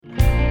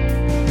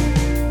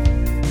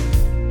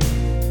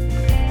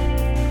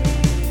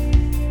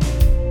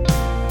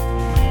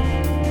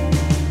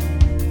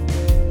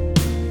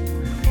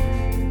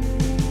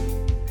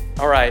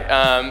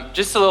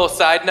Just a little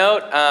side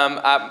note.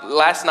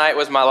 Last night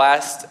was my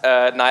last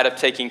night of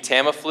taking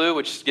Tamiflu,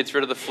 which gets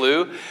rid of the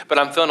flu, but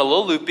I'm feeling a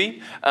little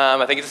loopy.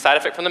 I think it's a side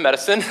effect from the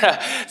medicine. So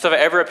if I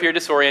ever appear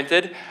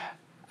disoriented,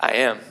 I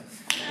am.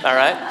 All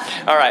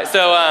right.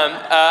 So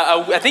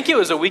I think it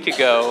was a week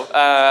ago.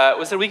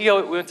 Was it a week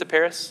ago we went to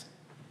Paris?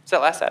 Was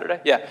that last Saturday?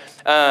 Yeah.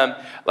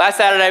 Last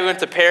Saturday we went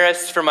to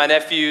Paris for my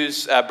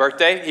nephew's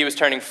birthday. He was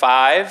turning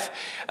 5.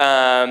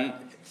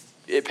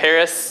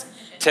 Paris,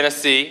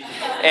 Tennessee,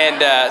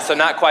 and so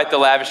not quite the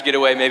lavish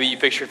getaway maybe you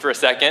pictured for a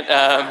second.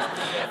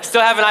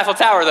 Still have an Eiffel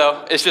Tower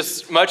though. It's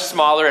just much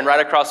smaller and right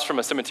across from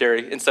a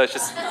cemetery, and so it's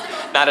just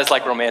not as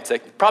like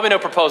romantic. Probably no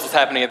proposals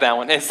happening at that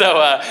one. And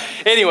so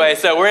anyway,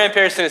 so we're in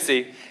Paris,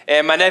 Tennessee,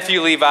 and my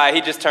nephew Levi,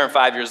 he just turned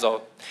 5 years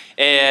old,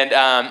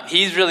 and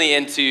he's really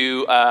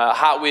into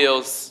Hot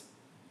Wheels,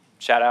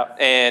 shout out,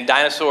 and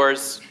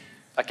dinosaurs.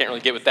 I can't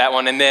really get with that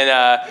one. And then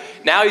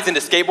now he's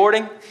into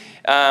skateboarding.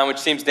 Which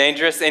seems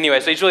dangerous.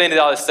 Anyway, so he's really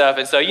into all this stuff.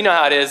 And so you know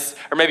how it is,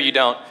 or maybe you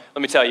don't.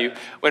 Let me tell you.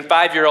 When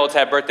 5-year-olds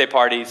have birthday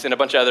parties and a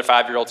bunch of other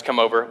 5-year-olds come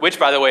over, which,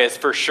 by the way, is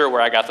for sure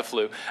where I got the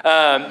flu.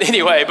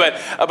 Anyway,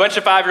 but a bunch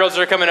of 5-year-olds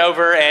are coming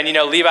over, and,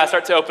 Levi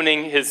starts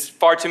opening his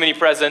far too many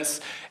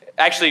presents.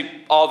 Actually,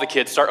 all the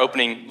kids start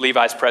opening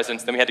Levi's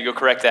presents. Then we had to go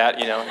correct that,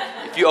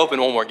 If you open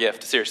one more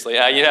gift, seriously,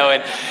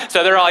 And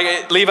so they're all,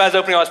 Levi's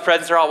opening all his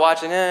presents. They're all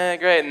watching,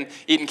 great, and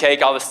eating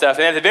cake, all this stuff.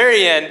 And at the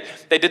very end,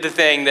 they did the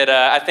thing that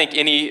I think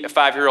any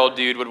 5-year-old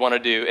dude would want to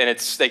do. And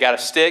they got a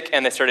stick,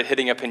 and they started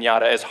hitting a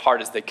piñata as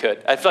hard as they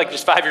could. I feel like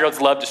just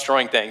 5-year-olds love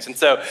destroying things. And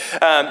so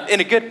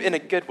in a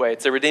good way,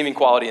 it's a redeeming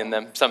quality in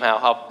them somehow.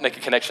 I'll make a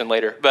connection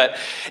later. But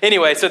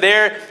anyway, so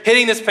they're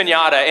hitting this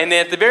piñata. And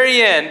then at the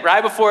very end,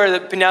 right before the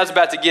piñata's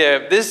about to give,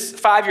 this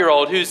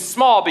 5-year-old, who's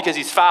small because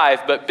he's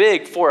 5, but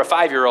big for a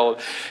 5-year-old,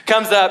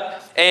 comes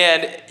up,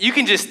 and you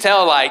can just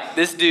tell,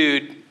 this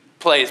dude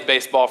plays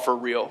baseball for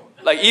real.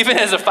 Even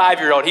as a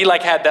 5-year-old, he,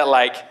 had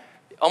that,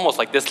 almost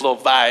like this little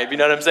vibe, you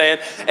know what I'm saying?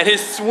 And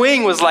his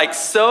swing was,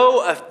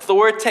 so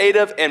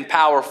authoritative and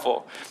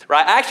powerful,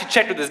 right? I actually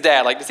checked with his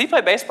dad, does he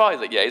play baseball?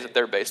 He's like, yeah, he's a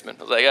third baseman.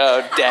 I was like,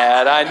 oh,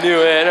 Dad, I knew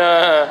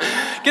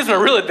it. Gives him a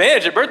real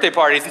advantage at birthday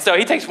parties. And so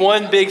he takes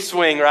one big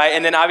swing, right?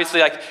 And then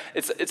obviously,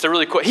 it's a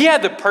really cool, he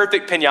had the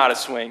perfect piñata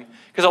swing.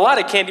 Because a lot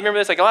of candy, remember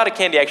this? A lot of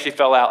candy actually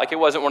fell out. It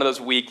wasn't one of those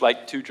weak,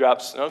 2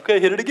 drops, okay,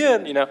 hit it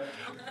again,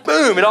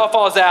 Boom, it all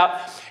falls out.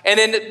 And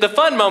then the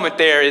fun moment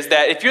there is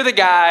that if you're the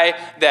guy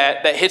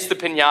that hits the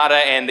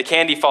piñata and the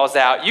candy falls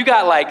out, you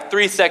got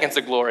 3 seconds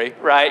of glory,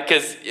 right?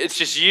 Because it's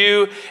just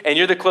you and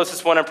you're the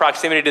closest one in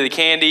proximity to the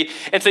candy.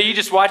 And so you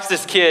just watch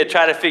this kid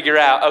try to figure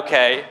out,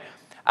 okay,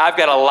 I've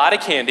got a lot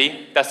of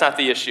candy. That's not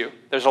the issue.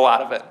 There's a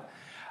lot of it.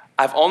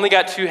 I've only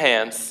got 2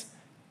 hands,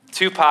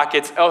 2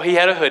 pockets. Oh, he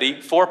had a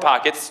hoodie, 4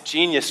 pockets,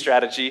 genius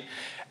strategy.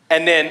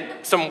 And then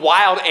some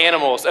wild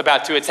animals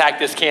about to attack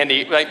this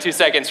candy, 2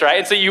 seconds, right?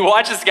 And so you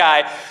watch this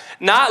guy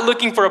not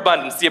looking for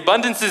abundance. The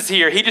abundance is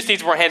here. He just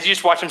needs more hands. You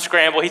just watch him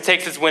scramble. He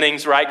takes his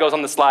winnings, right? Goes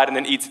on the slide and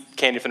then eats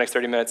candy for the next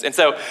 30 minutes. And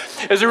so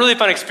it was a really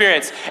fun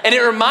experience. And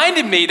it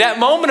reminded me, that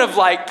moment of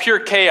pure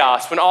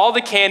chaos, when all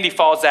the candy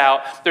falls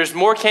out, there's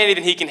more candy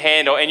than he can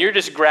handle, and you're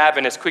just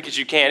grabbing as quick as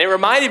you can. It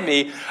reminded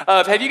me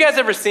of, have you guys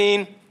ever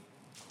seen,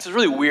 this is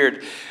really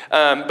weird,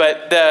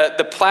 but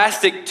the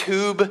plastic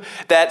tube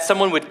that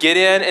someone would get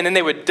in, and then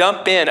they would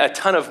dump in a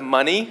ton of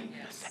money.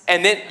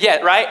 And then, yeah,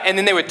 right? And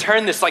then they would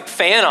turn this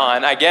fan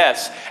on, I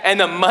guess. And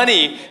the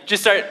money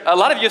just started, a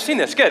lot of you have seen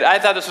this. Good. I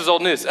thought this was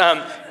old news.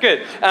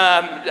 Good.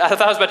 I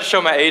thought I was about to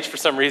show my age for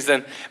some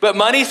reason. But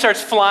money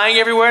starts flying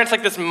everywhere. It's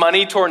this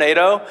money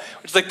tornado,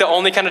 which is the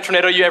only kind of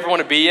tornado you ever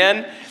want to be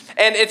in.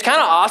 And it's kind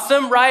of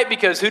awesome, right?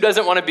 Because who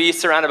doesn't want to be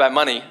surrounded by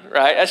money,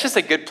 right? That's just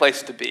a good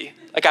place to be.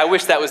 I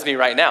wish that was me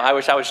right now. I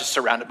wish I was just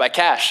surrounded by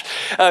cash.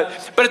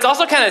 But it's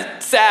also kind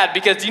of sad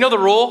because do you know the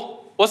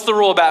rule? What's the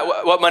rule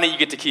about what money you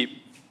get to keep?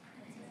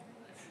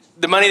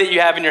 The money that you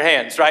have in your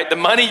hands, right? The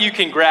money you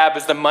can grab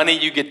is the money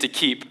you get to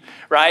keep,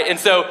 right? And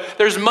so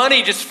there's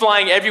money just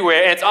flying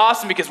everywhere, and it's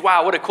awesome because,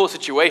 wow, what a cool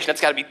situation. That's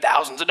got to be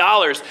thousands of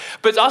dollars.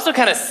 But it's also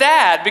kind of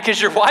sad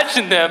because you're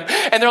watching them,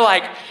 and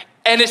they're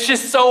and it's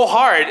just so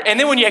hard. And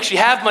then when you actually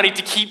have money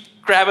to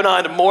keep grabbing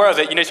on to more of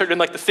it, you start doing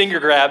the finger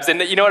grabs,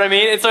 and you know what I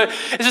mean? And so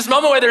it's this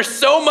moment where there's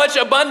so much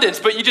abundance,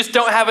 but you just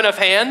don't have enough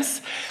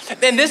hands.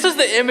 And this is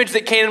the image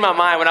that came to my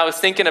mind when I was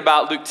thinking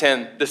about Luke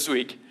 10 this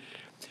week.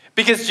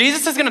 Because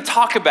Jesus is going to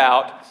talk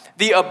about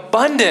the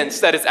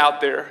abundance that is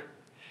out there.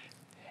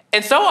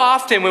 And so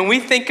often when we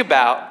think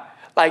about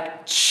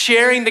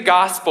sharing the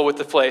gospel with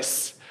the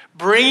place,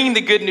 bringing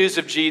the good news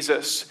of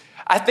Jesus,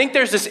 I think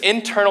there's this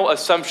internal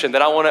assumption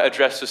that I want to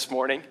address this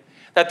morning,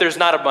 that there's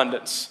not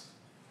abundance,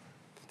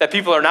 that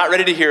people are not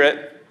ready to hear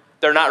it,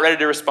 they're not ready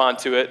to respond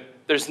to it,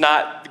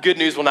 the good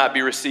news will not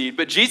be received.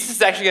 But Jesus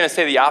is actually going to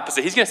say the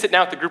opposite. He's going to sit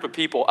down with a group of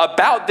people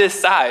about this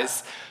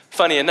size,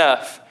 funny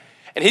enough,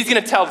 and he's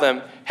going to tell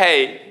them,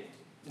 hey,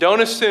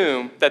 don't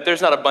assume that there's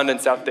not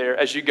abundance out there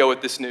as you go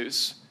with this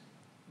news.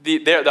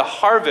 The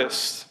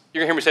harvest,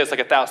 you're going to hear me say this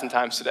 1,000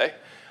 times today,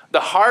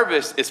 the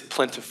harvest is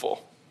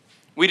plentiful,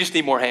 We just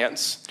need more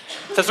hands.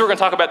 So that's what we're going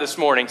to talk about this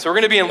morning. So we're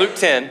going to be in Luke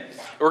 10. And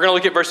we're going to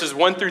look at verses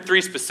 1 through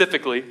 3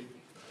 specifically.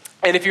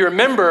 And if you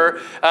remember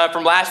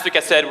from last week, I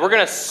said we're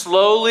going to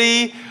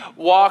slowly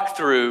walk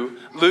through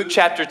Luke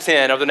chapter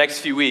 10 over the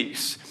next few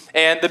weeks.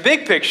 And the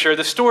big picture,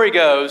 the story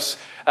goes,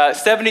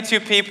 72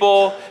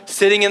 people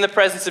sitting in the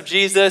presence of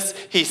Jesus.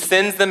 He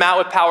sends them out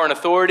with power and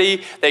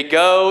authority. They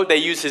go, they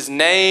use his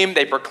name,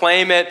 they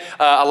proclaim it.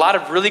 A lot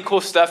of really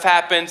cool stuff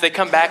happens. They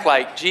come back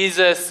like,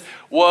 Jesus,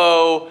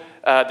 whoa.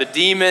 The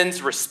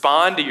demons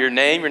respond to your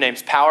name. Your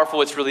name's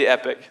powerful. It's really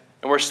epic.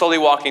 And we're slowly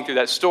walking through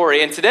that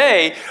story. And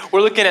today, we're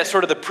looking at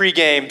sort of the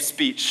pregame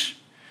speech.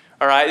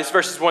 All right, it's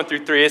verses 1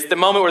 through 3. It's the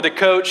moment where the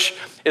coach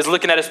is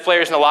looking at his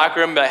players in the locker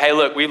room, but hey,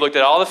 look, we've looked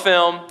at all the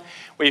film.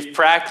 We've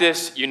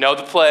practiced. You know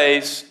the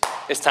plays.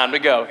 It's time to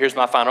go. Here's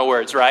my final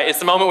words, right? It's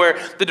the moment where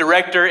the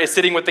director is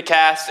sitting with the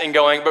cast and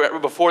going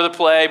before the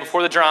play,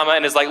 before the drama,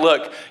 and is like,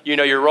 look, you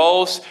know your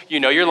roles, you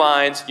know your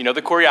lines, you know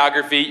the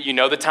choreography, you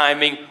know the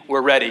timing,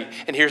 we're ready.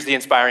 And here's the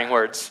inspiring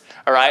words,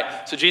 all right?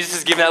 So Jesus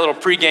is giving that little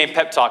pregame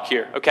pep talk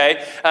here,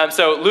 okay?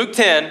 So Luke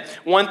 10,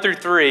 1 through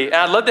 3, and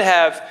I'd love to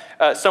have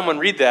someone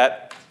read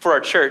that for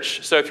our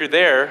church. So if you're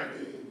there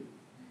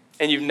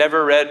and you've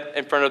never read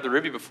in front of the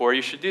Ruby before,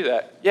 you should do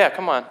that. Yeah,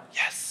 come on.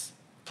 Yes,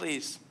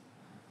 please.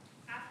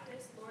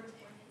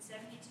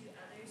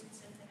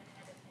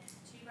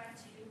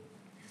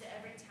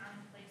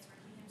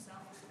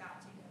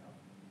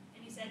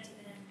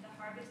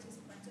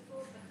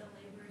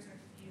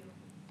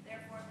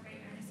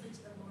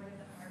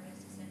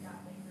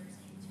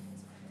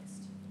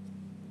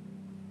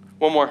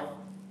 One more. Go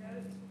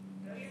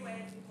your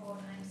way, behold,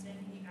 and I'm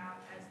sending you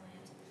out as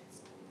lambs in the midst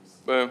of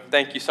wolves. Boom.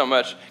 Thank you so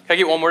much. Can I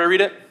get one more to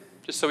read it?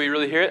 Just so we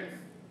really hear it?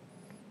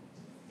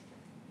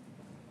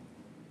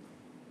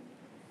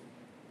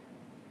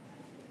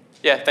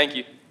 Yeah, thank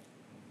you.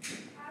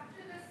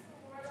 After this, the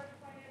Lord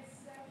appointed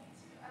 72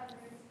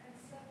 others and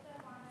set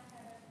them on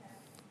ahead of him,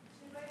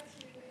 2 by 2,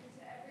 into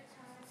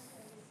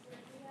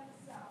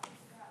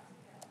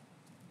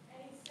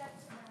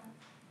every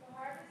town and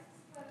place where he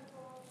himself was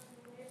about to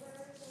go.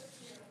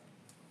 And he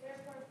said to them,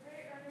 the harvest is plentiful, and the laborers are few. Therefore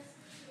pray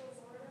earnestly to the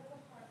Lord of the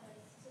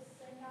harvest to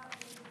send out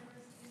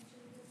laborers into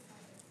his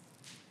harvest.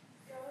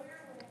 Go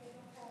your way,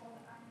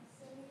 behold, I am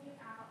sending you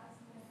out as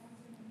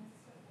lambs in the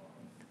midst of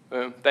wolves.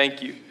 Boom.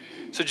 Thank you.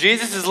 So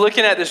Jesus is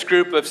looking at this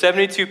group of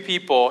 72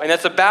 people, and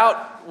that's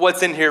about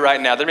what's in here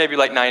right now. There may be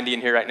like 90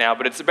 in here right now,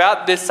 but it's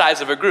about this size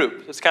of a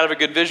group. It's kind of a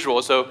good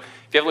visual. So if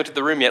you haven't looked at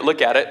the room yet,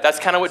 look at it. That's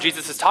kind of what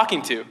Jesus is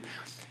talking to.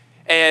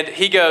 And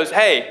he goes,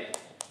 hey,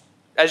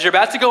 as you're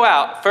about to go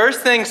out,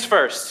 first things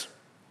first,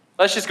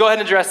 let's just go ahead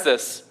and address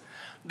this.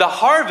 The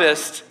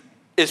harvest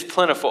is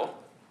plentiful.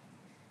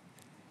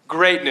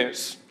 Great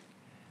news.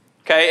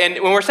 Okay,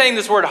 and when we're saying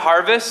this word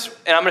harvest,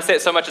 and I'm going to say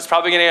it so much it's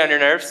probably going to get on your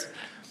nerves,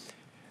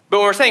 but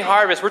when we're saying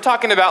harvest, we're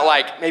talking about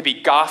like maybe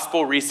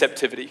gospel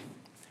receptivity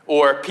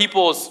or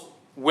people's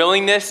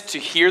willingness to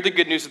hear the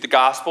good news of the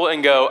gospel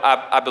and go,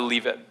 I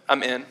believe it,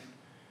 I'm in.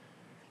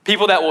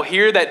 People that will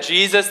hear that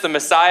Jesus, the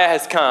Messiah,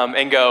 has come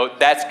and go,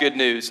 that's good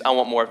news, I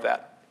want more of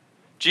that.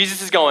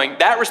 Jesus is going,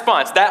 that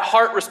response, that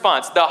heart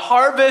response, the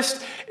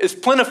harvest is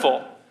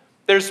plentiful.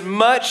 There's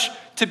much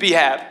to be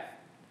had.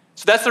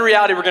 So that's the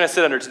reality we're going to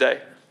sit under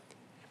today.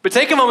 But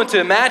take a moment to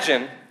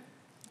imagine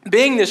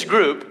being this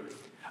group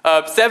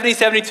of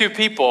 72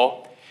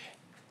 people,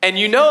 and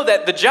you know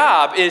that the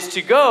job is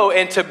to go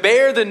and to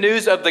bear the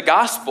news of the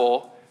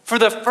gospel for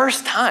the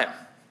first time,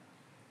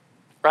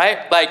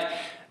 right? Like,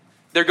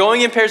 they're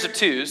going in pairs of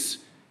twos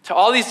to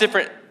all these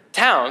different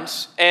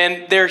towns,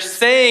 and they're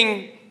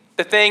saying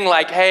the thing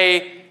like,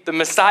 hey, the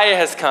Messiah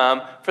has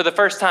come for the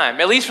first time,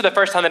 at least for the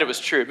first time that it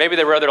was true. Maybe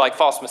there were other like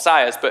false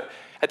messiahs, but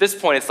at this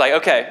point it's like,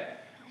 okay,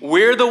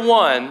 we're the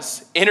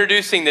ones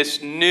introducing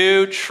this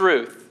new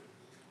truth.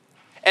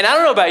 And I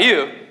don't know about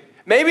you,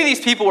 maybe these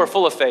people were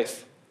full of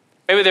faith.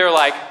 Maybe they were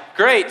like,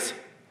 great,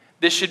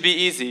 this should be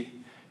easy.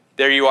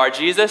 There you are,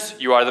 Jesus,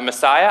 you are the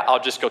Messiah.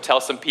 I'll just go tell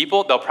some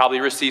people, they'll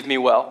probably receive me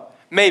well.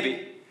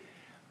 Maybe.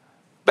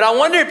 But I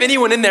wonder if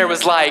anyone in there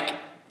was like,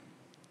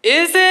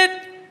 is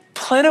it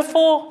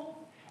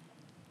plentiful?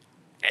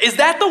 Is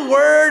that the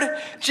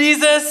word,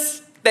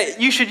 Jesus, that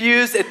you should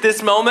use at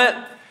this moment?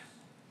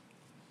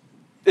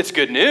 It's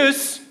good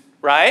news,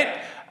 right?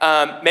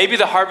 Maybe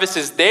the harvest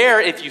is there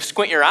if you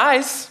squint your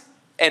eyes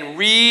and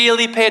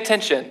really pay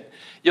attention.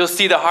 You'll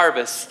see the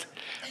harvest,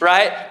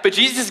 right? But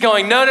Jesus is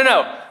going,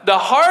 no. The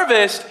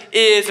harvest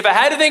is, if I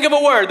had to think of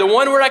a word, the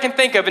one word I can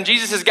think of, and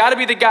Jesus has got to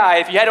be the guy,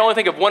 if you had to only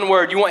think of one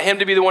word, you want him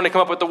to be the one to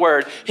come up with the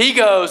word. He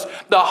goes,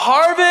 the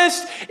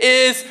harvest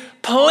is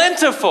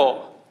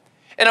plentiful.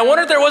 And I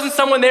wonder if there wasn't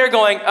someone there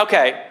going,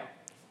 okay,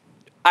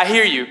 I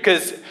hear you,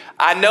 because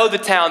I know the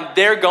town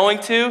they're going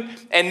to,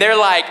 and they're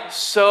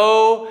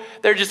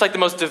just like the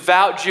most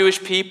devout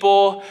Jewish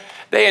people.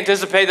 They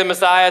anticipate the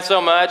Messiah so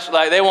much,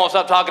 like they won't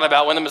stop talking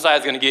about when the Messiah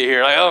is going to get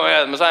here. Like, oh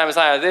yeah,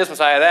 Messiah this,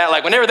 Messiah that.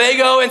 Like whenever they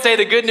go and say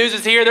the good news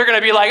is here, they're going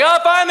to be like, oh,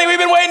 finally, we've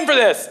been waiting for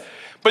this.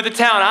 But the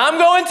town I'm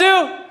going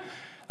to,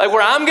 like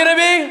where I'm going to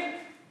be,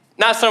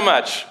 Not so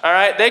much, all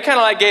right? They kind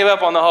of like gave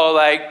up on the whole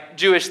like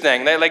Jewish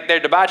thing. They like their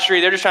debauchery,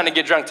 they're just trying to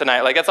get drunk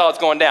tonight. Like that's all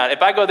that's going down.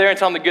 If I go there and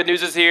tell them the good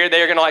news is here,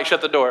 they're gonna like shut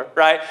the door,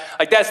 right?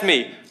 Like that's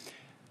me.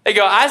 They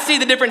go, I see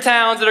the different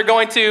towns that are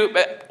going to,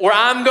 but where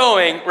I'm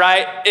going,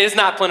 right, is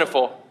not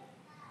plentiful.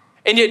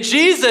 And yet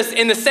Jesus,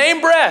 in the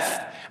same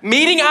breath,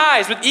 meeting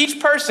eyes with each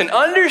person,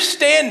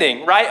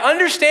 understanding, right?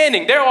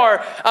 Understanding there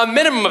are a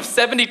minimum of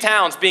 70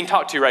 towns being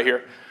talked to right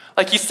here.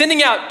 Like he's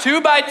sending out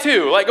 2 by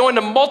 2, like going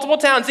to multiple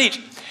towns each.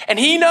 And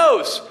he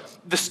knows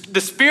the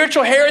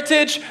spiritual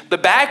heritage, the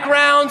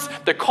backgrounds,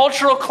 the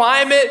cultural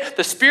climate,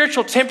 the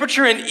spiritual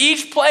temperature in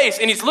each place.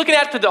 And he's looking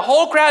out to the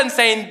whole crowd and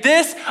saying,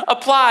 this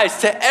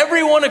applies to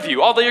every one of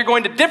you. Although you're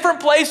going to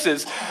different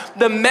places,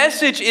 the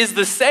message is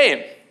the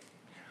same.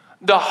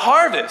 The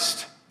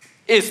harvest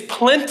is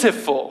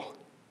plentiful.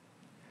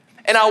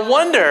 And I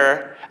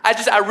wonder,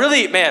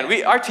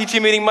 our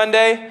teaching meeting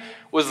Monday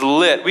was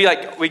lit.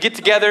 We get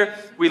together,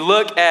 we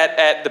look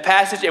at the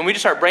passage, and we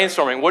just start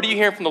brainstorming. What are you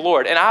hearing from the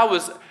Lord? And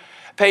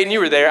Peyton, you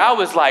were there. I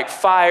was like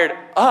fired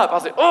up. I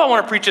was like, I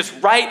want to preach this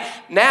right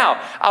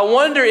now. I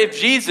wonder if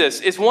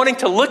Jesus is wanting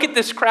to look at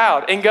this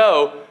crowd and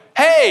go,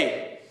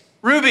 hey,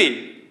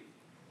 Ruby,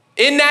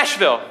 in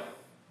Nashville,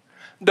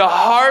 the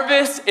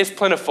harvest is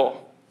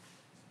plentiful.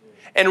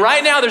 And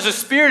right now there's a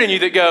spirit in you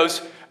that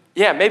goes,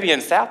 yeah, maybe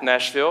in South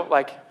Nashville,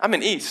 like I'm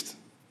in East.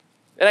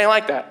 It ain't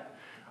like that.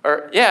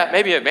 Or yeah,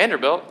 maybe at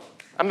Vanderbilt,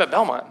 I'm at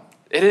Belmont.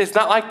 It is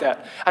not like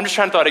that. I'm just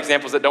trying to throw out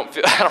examples that don't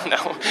feel, I don't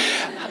know.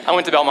 I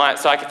went to Belmont,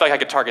 so I feel like I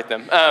could target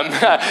them. And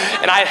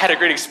I had a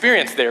great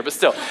experience there, but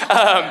still.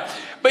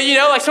 But you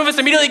know, like some of us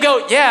immediately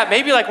go, yeah,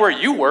 maybe like where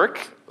you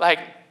work, like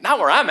not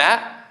where I'm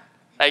at.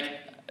 Like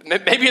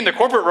maybe in the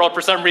corporate world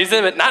for some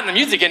reason, but not in the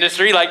music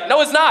industry. Like,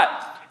 no, it's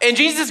not. And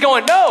Jesus is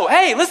going, no,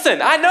 hey,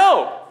 listen, I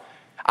know.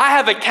 I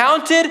have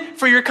accounted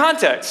for your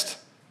context.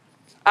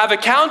 I've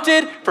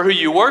accounted for who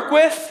you work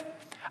with.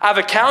 I've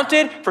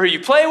accounted for who you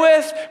play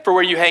with, for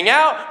where you hang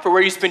out, for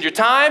where you spend your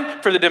time,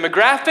 for the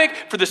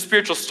demographic, for the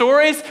spiritual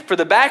stories, for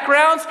the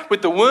backgrounds,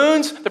 with the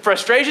wounds, the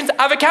frustrations.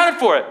 I've accounted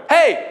for it.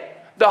 Hey,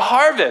 the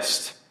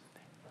harvest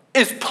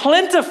is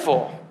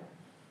plentiful.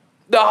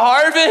 The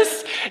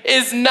harvest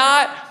is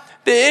not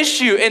the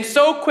issue. And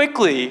so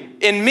quickly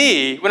in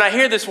me, when I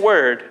hear this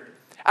word,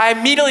 I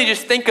immediately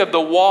just think of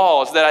the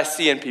walls that I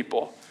see in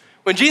people.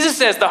 When Jesus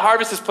says the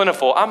harvest is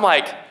plentiful, I'm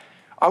like,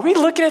 are we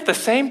looking at the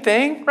same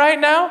thing right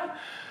now?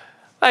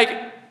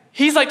 Like,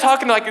 he's like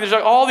talking like there's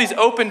like all these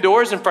open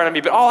doors in front of me,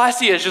 but all I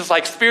see is just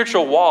like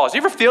spiritual walls. You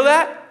ever feel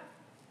that?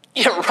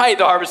 Yeah, right,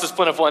 the harvest is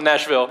plentiful in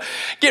Nashville.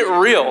 Get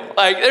real.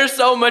 Like, there's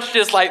so much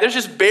there's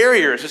just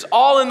barriers, just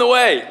all in the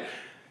way.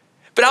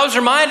 But I was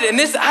reminded, and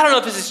this, I don't know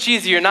if this is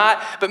cheesy or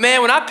not, but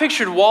man, when I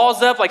pictured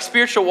walls up, like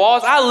spiritual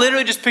walls, I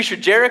literally just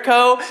pictured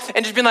Jericho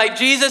and just been like,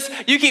 Jesus,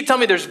 you keep telling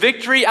me there's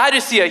victory. I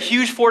just see a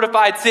huge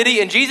fortified city,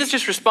 and Jesus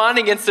just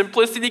responding in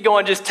simplicity,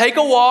 going, just take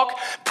a walk,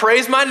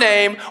 praise my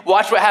name,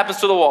 watch what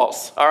happens to the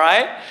walls, all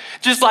right?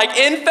 Just like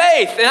in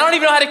faith. And I don't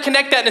even know how to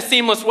connect that in a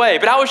seamless way,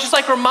 but I was just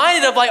like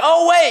reminded of like,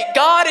 oh wait,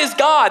 God is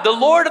God, the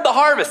Lord of the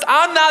harvest.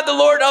 I'm not the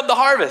Lord of the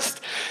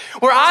harvest.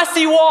 Where I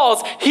see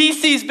walls, he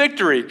sees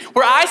victory.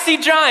 Where I see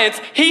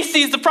giants, he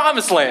sees the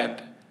promised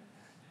land.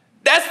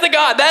 That's the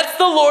God, that's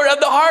the Lord of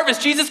the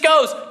harvest. Jesus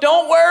goes,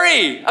 don't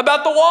worry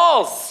about the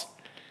walls.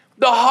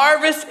 The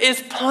harvest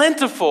is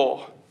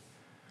plentiful.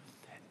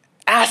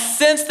 And I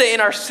sense that in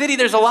our city,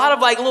 there's a lot of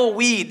like little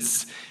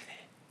weeds.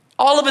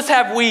 All of us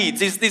have weeds,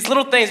 these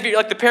little things,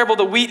 like the parable of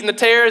the wheat and the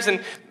tares,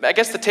 and I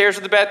guess the tares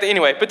are the bad thing.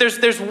 Anyway, but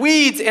there's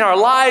weeds in our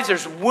lives,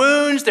 there's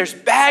wounds, there's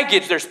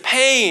baggage, there's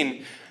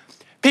pain.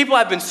 People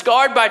have been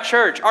scarred by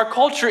church. Our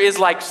culture is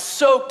like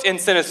soaked in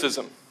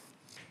cynicism.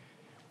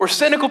 We're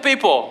cynical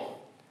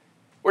people.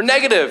 We're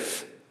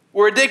negative.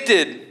 We're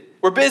addicted.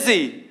 We're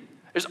busy.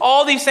 There's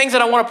all these things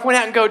that I want to point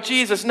out and go,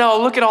 Jesus,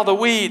 no, look at all the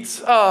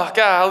weeds. Oh,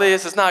 golly,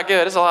 this is not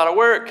good. It's a lot of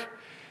work.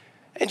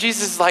 And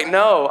Jesus is like,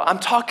 no, I'm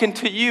talking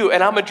to you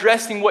and I'm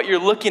addressing what you're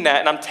looking at.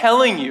 And I'm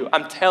telling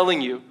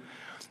you,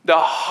 the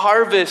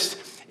harvest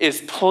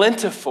is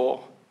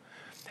plentiful.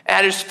 And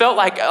I just felt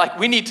like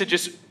we need to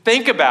just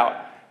think about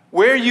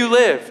where you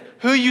live,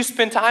 who you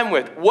spend time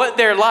with, what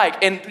they're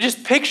like, and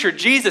just picture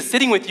Jesus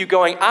sitting with you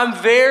going, I'm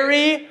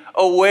very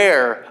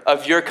aware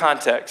of your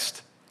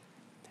context.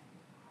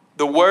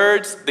 The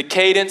words, the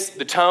cadence,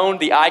 the tone,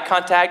 the eye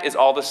contact is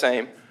all the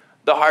same.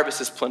 The harvest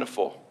is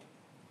plentiful.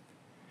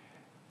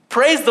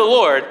 Praise the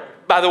Lord,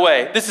 by the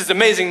way, this is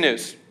amazing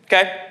news,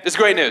 okay? This is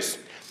great news.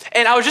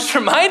 And I was just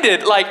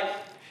reminded, like,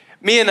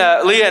 me and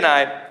Leah and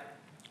I,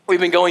 we've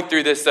been going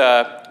through this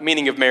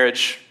Meaning of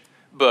Marriage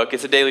book.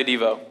 It's a daily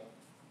devo.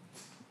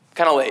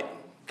 Kind of late,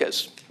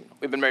 because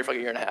we've been married for like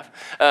a year and a half.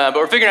 But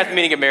we're figuring out the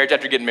meaning of marriage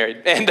after getting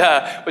married,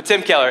 and with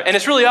Tim Keller. And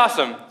it's really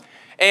awesome.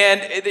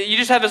 And you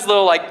just have this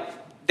little, like,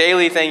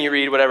 daily thing you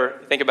read, whatever,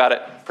 think about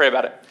it, pray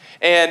about it.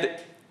 And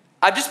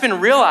I've just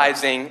been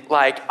realizing,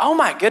 like, oh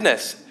my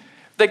goodness,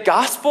 the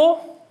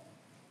gospel,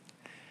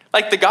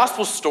 like the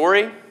gospel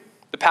story,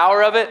 the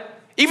power of it,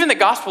 even the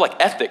gospel like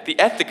ethic, the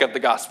ethic of the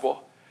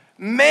gospel,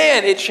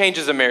 man, it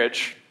changes a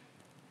marriage.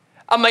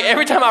 I'm like,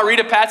 every time I read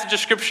a passage of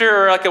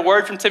scripture or like a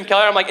word from Tim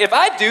Keller, I'm like, if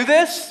I do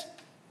this,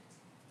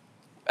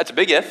 that's a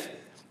big if,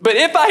 but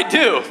if I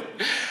do,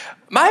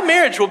 my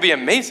marriage will be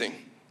amazing.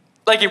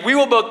 Like if we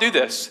will both do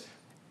this,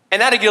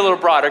 and that'll get a little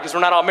broader because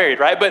we're not all married,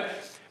 right? But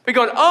we're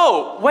going,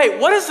 oh, wait,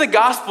 what does the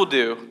gospel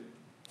do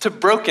to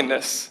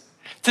brokenness,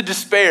 to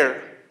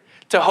despair,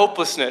 to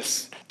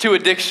hopelessness, to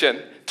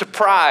addiction, to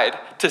pride,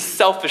 to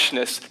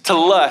selfishness, to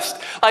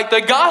lust? Like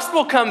the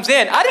gospel comes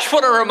in. I just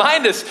want to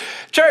remind us,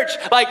 church,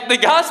 like the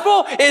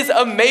gospel is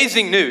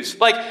amazing news.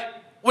 Like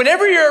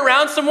whenever you're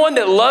around someone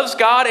that loves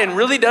God and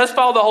really does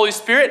follow the Holy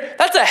Spirit,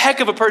 that's a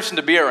heck of a person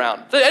to be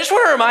around. So I just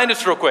want to remind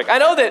us real quick. I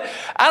know that,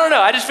 I don't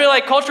know, I just feel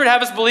like culture would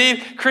have us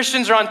believe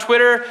Christians are on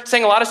Twitter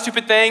saying a lot of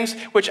stupid things,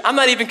 which I'm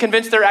not even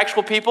convinced they're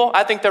actual people.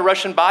 I think they're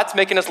Russian bots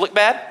making us look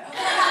bad.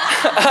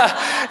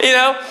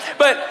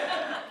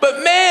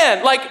 But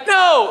man, like,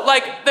 no,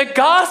 like the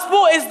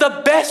gospel is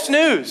the best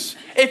news.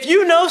 If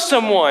you know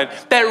someone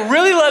that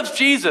really loves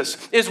Jesus,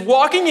 is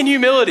walking in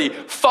humility,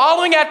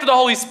 following after the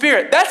Holy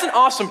Spirit, that's an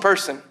awesome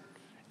person.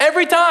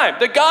 Every time.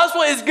 The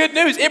gospel is good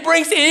news. It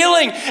brings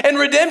healing and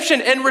redemption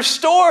and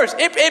restores.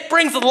 It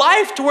brings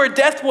life to where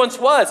death once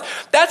was.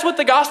 That's what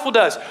the gospel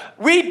does.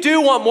 We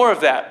do want more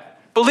of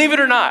that. Believe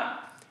it or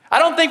not. I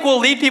don't think we'll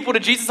lead people to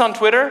Jesus on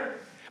Twitter,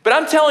 but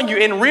I'm telling you,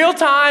 in real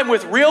time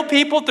with real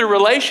people through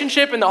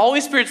relationship and the Holy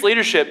Spirit's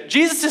leadership,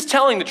 Jesus is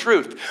telling the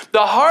truth.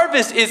 The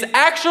harvest is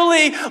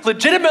actually,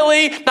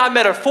 legitimately, not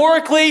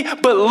metaphorically,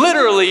 but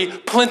literally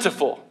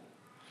plentiful.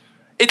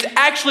 It's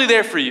actually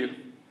there for you.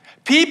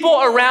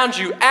 People around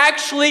you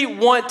actually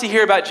want to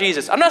hear about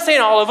Jesus. I'm not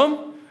saying all of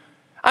them.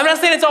 I'm not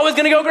saying it's always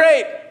going to go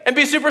great and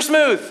be super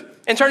smooth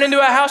and turn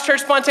into a house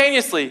church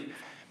spontaneously,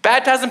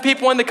 baptizing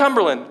people in the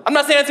Cumberland. I'm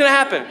not saying it's going to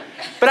happen.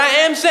 But I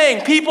am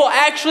saying people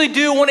actually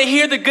do want to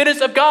hear the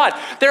goodness of God.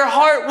 Their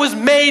heart was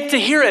made to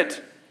hear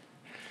it.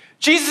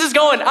 Jesus is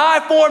going,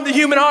 I formed the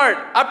human heart.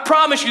 I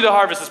promise you the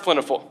harvest is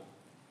plentiful.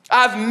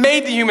 I've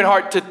made the human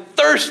heart to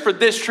thirst for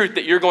this truth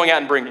that you're going out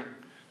and bringing.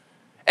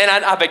 And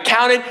I've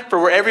accounted for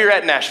wherever you're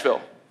at in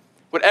Nashville.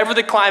 Whatever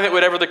the climate,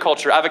 whatever the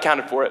culture, I've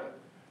accounted for it.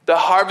 The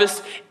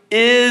harvest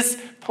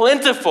is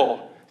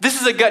plentiful.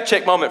 This is a gut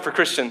check moment for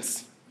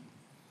Christians.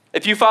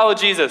 If you follow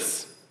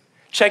Jesus,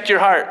 check your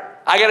heart.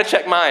 I got to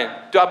check mine.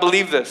 Do I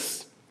believe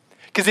this?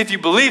 Because if you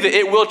believe it,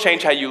 it will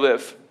change how you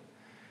live.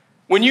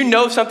 When you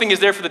know something is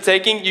there for the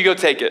taking, you go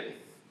take it.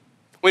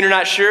 When you're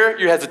not sure,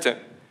 you're hesitant.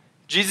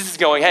 Jesus is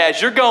going, hey,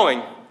 as you're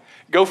going,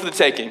 go for the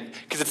taking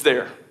because it's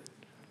there.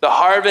 The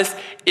harvest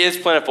is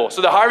plentiful.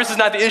 So the harvest is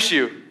not the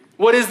issue.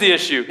 What is the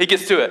issue? He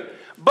gets to it.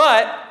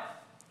 But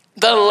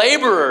the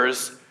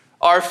laborers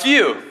are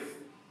few.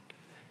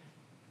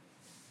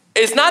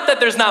 It's not that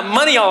there's not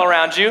money all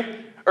around you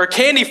or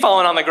candy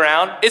falling on the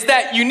ground. It's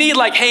that you need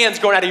like hands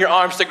going out of your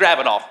arms to grab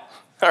it all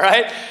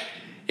right?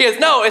 He goes,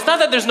 no, it's not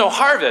that there's no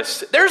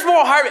harvest. There's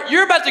more harvest.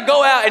 You're about to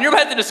go out and you're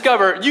about to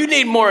discover you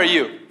need more of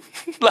you.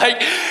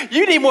 Like,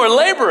 you need more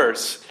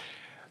laborers.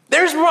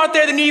 There's more out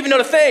there than you even know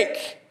to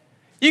think.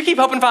 You keep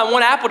hoping to find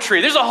one apple tree.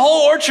 There's a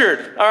whole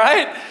orchard, all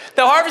right?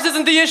 The harvest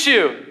isn't the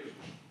issue.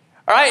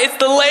 All right, it's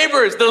the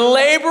laborers. The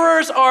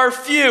laborers are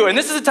few. And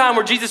this is a time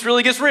where Jesus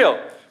really gets real.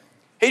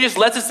 He just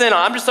lets us in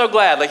on. I'm just so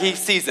glad, like he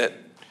sees it.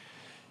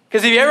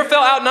 Because have you ever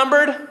felt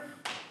outnumbered?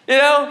 You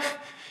know?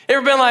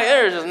 Ever been like,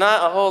 there's just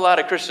not a whole lot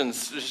of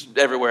Christians just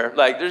everywhere.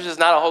 Like, there's just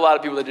not a whole lot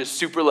of people that just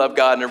super love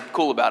God and are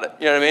cool about it.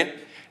 You know what I mean?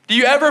 Do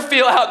you ever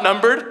feel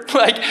outnumbered?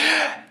 Like,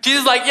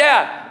 Jesus is like,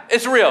 yeah,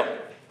 it's real.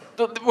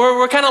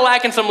 We're kind of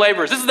lacking some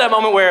laborers. This is that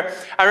moment where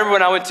I remember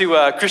when I went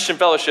to Christian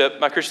Fellowship,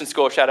 my Christian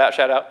school, shout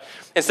out,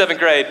 in 7th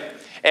grade.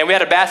 And we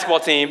had a basketball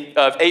team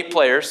of 8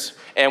 players,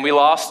 and we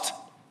lost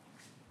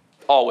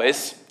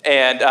always.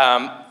 And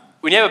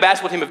when you have a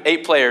basketball team of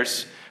 8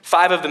 players,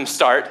 5 of them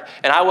start,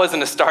 and I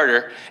wasn't a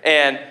starter.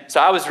 And so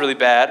I was really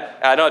bad.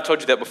 I know I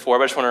told you that before,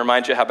 but I just want to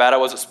remind you how bad I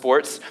was at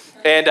sports.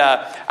 And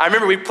I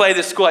remember we played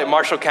this school at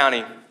Marshall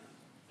County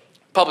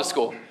Public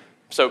School.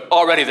 So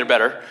already they're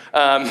better,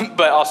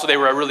 but also they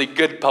were a really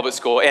good public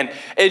school. And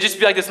it'd just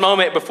be like this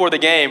moment before the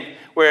game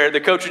where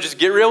the coach would just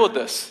get real with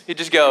us. He'd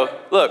just go,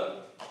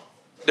 look,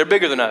 they're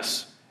bigger than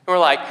us. And we're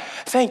like,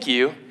 thank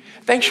you.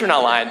 Thanks for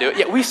not lying to it.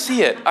 Yeah, we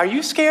see it. Are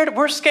you scared?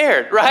 We're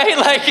scared, right?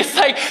 Like, it's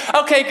like,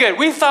 okay, good.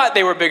 We thought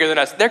they were bigger than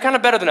us. They're kind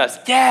of better than us.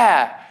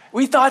 Yeah,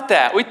 we thought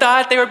that. We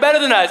thought they were better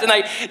than us. And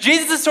like,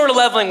 Jesus is sort of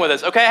leveling with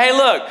us. Okay, hey,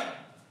 look.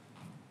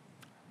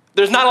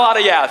 There's not a lot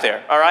of you out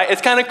there, all right?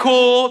 It's kind of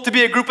cool to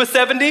be a group of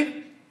 70.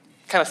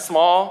 Kind of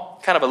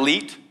small, kind of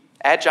elite,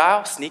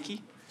 agile,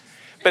 sneaky.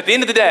 But at the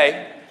end of the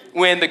day,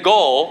 when the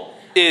goal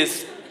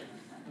is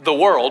the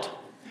world,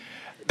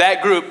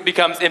 that group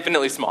becomes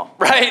infinitely small,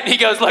 right? He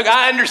goes, look,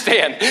 I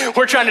understand.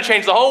 We're trying to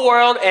change the whole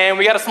world, and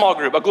we got a small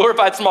group, a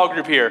glorified small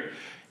group here.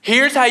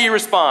 Here's how you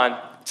respond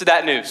to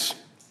that news.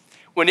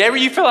 Whenever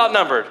you feel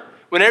outnumbered,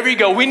 whenever you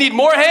go, we need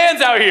more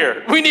hands out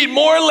here. We need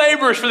more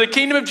laborers for the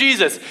kingdom of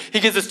Jesus. He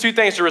gives us 2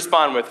 things to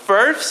respond with.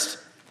 First,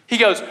 he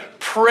goes,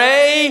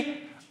 pray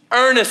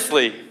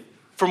earnestly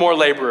for more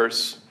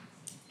laborers.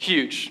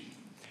 Huge.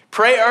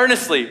 Pray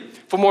earnestly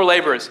for more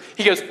laborers.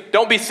 He goes,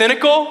 don't be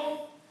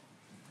cynical.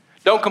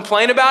 Don't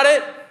complain about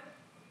it.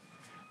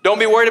 Don't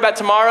be worried about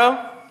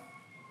tomorrow.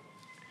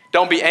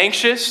 Don't be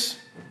anxious.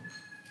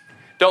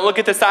 Don't look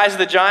at the size of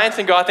the giants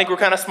and go, I think we're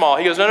kind of small.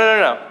 He goes,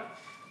 no.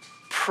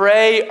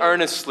 Pray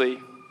earnestly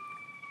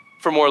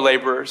for more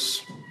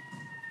laborers.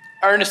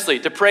 Earnestly,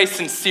 to pray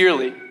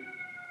sincerely,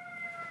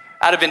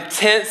 out of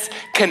intense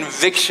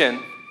conviction.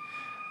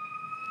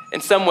 In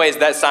some ways,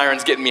 that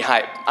siren's getting me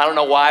hyped. I don't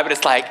know why, but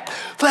it's like,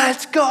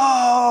 let's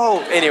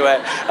go. Anyway,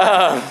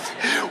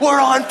 we're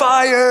on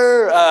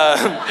fire.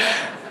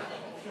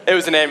 It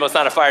was an ambulance,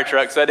 not a fire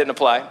truck, so that didn't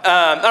apply.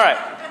 All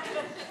right.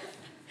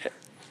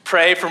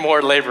 Pray for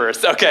more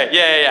laborers. Okay,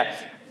 yeah.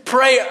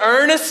 Pray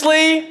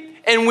earnestly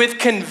and with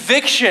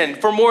conviction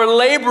for more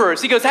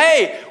laborers. He goes,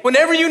 hey,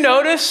 whenever you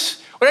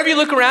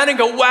look around and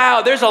go,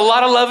 wow, there's a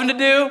lot of loving to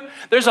do.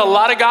 There's a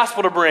lot of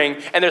gospel to bring,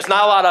 and there's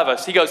not a lot of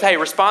us. He goes, hey,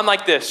 respond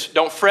like this.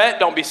 Don't fret.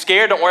 Don't be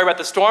scared. Don't worry about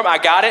the storm. I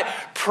got it.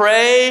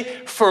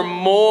 Pray for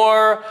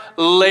more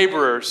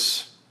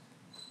laborers.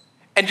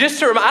 And just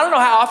to remind, I don't know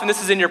how often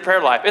this is in your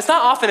prayer life. It's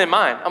not often in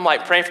mine. I'm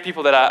like praying for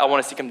people that I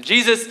want to see come to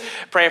Jesus,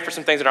 praying for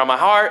some things that are on my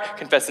heart,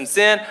 confessing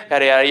sin,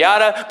 yada, yada,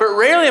 yada. But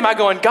rarely am I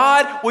going,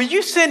 God, will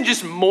you send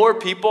just more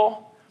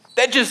people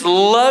that just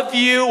love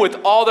you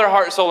with all their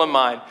heart, soul, and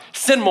mind?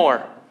 Send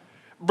more.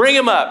 Bring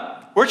them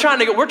up. We're trying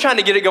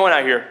to get it going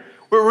out here.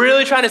 We're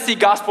really trying to see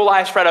gospel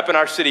life spread up in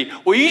our city.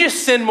 Will you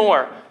just send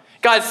more?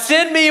 God,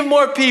 send me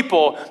more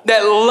people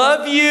that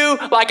love you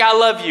like I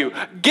love you.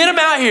 Get them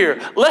out here.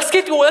 Let's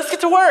get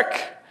to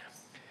work.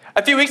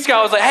 A few weeks ago,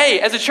 I was like, hey,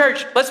 as a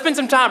church, let's spend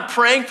some time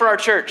praying for our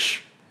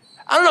church.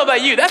 I don't know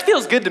about you. That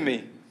feels good to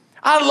me.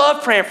 I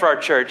love praying for our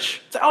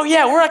church. It's like, oh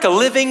yeah, we're like a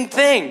living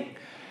thing.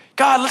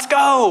 God, let's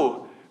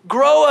go.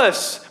 Grow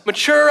us,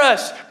 mature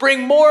us,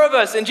 bring more of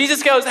us. And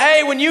Jesus goes,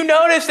 hey, when you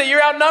notice that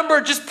you're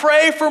outnumbered, just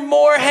pray for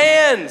more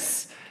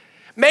hands.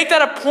 Make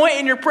that a point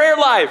in your prayer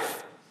life.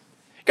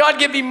 God,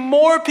 give me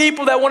more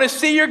people that want to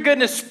see your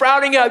goodness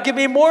sprouting up. Give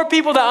me more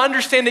people that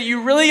understand that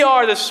you really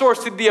are the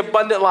source of the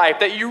abundant life,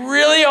 that you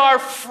really are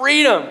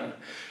freedom.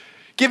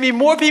 Give me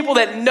more people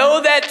that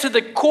know that to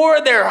the core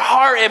of their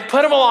heart and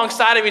put them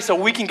alongside of me so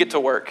we can get to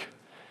work.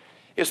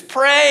 Just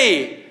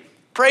pray.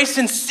 Pray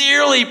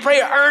sincerely,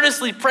 pray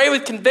earnestly, pray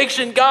with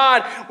conviction.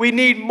 God, we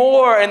need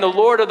more, and the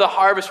Lord of the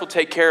harvest will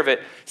take care of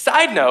it.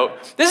 Side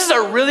note, this is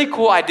a really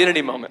cool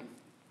identity moment.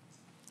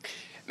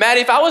 Maddie,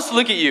 if I was to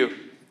look at you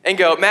and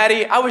go,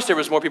 Maddie, I wish there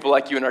was more people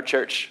like you in our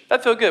church.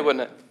 That'd feel good,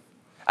 wouldn't it?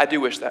 I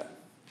do wish that.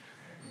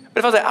 But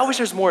if I was like, I wish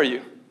there's more of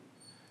you,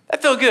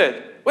 that'd feel good.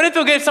 Wouldn't it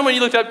feel good if someone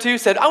you looked up to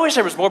said, I wish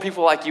there was more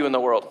people like you in the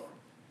world?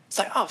 It's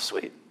like, oh,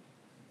 sweet.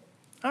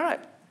 All right.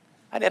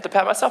 I didn't have to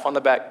pat myself on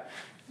the back.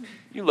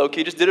 You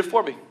low-key just did it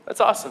for me. That's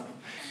awesome.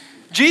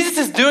 Jesus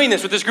is doing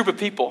this with this group of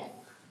people.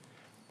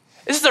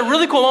 This is a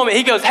really cool moment.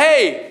 He goes,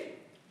 hey,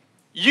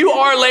 you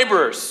are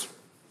laborers.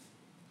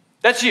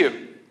 That's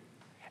you.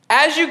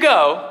 As you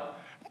go,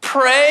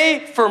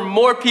 pray for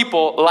more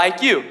people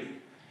like you.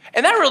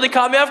 And that really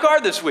caught me off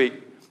guard this week.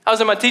 I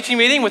was in my teaching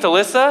meeting with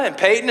Alyssa and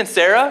Peyton and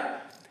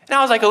Sarah, and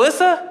I was like,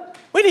 Alyssa,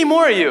 we need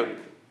more of you.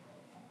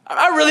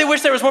 I really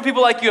wish there was more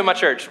people like you in my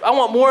church. I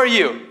want more of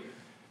you.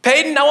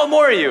 Peyton, I want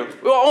more of you.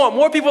 I want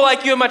more people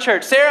like you in my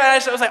church. Sarah, I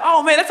was like,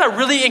 oh man, that's a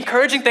really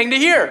encouraging thing to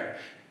hear.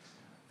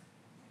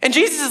 And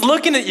Jesus is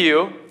looking at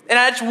you, and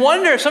I just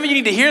wonder if some of you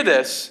need to hear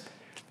this.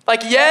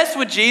 Like, yes,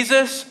 with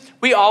Jesus,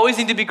 we always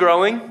need to be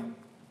growing.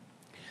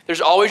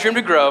 There's always room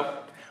to grow.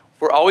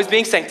 We're always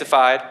being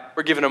sanctified.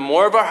 We're giving him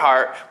more of our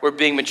heart. We're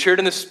being matured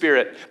in the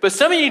Spirit. But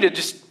some of you need to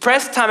just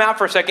press time out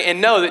for a second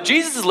and know that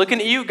Jesus is looking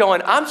at you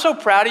going, I'm so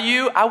proud of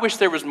you. I wish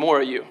there was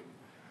more of you.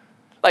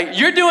 Like,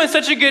 you're doing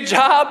such a good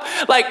job.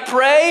 Like,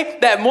 pray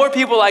that more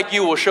people like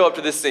you will show up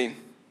to this scene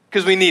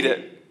because we need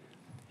it.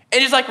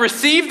 And just like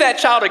receive that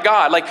child of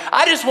God. Like,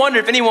 I just wonder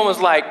if anyone was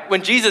like,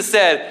 when Jesus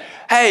said,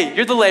 hey,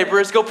 you're the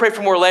laborers, go pray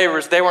for more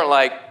laborers, they weren't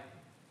like,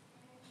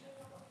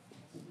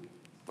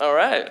 all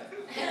right,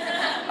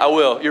 I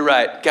will. You're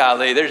right.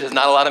 Golly, there's just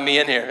not a lot of me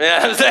in here. You know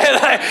what I'm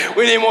saying? Like,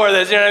 we need more of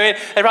this. You know what I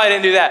mean? They probably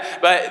didn't do that,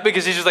 but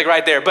because he's just like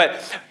right there.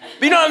 But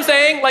you know what I'm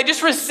saying? Like,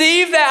 just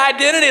receive that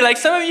identity. Like,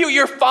 some of you,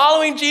 you're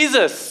following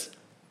Jesus.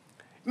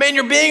 Man,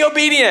 you're being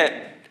obedient.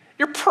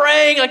 You're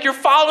praying, like you're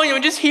following him,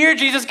 and just hear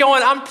Jesus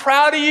going, I'm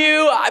proud of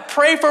you. I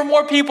pray for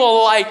more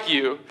people like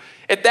you.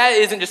 If that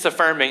isn't just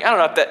affirming, I don't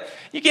know if that,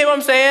 you get what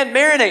I'm saying?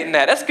 Marinate in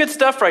that. That's good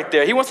stuff right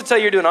there. He wants to tell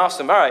you you're doing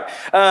awesome. All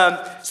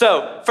right.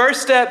 So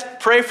first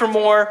step, pray for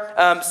more.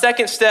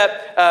 Second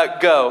step,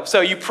 go. So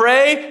you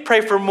pray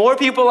for more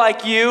people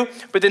like you.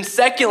 But then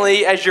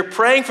secondly, as you're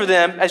praying for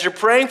them, as you're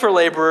praying for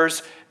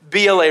laborers,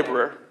 be a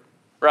laborer,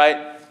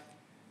 right?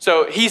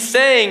 So he's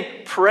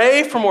saying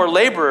pray for more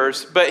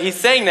laborers, but he's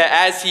saying that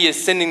as he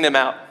is sending them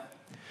out.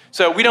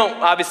 So we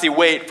don't obviously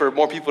wait for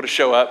more people to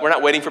show up. We're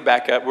not waiting for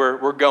backup.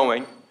 We're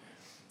going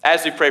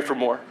as we pray for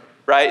more,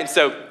 right? And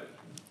so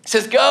it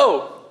says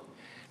go.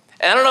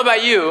 And I don't know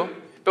about you,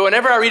 but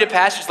whenever I read a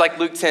passage like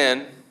Luke 10,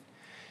 and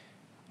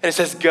it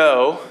says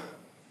go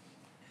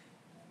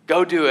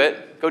do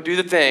it, go do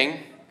the thing,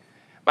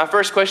 my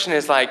first question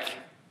is like,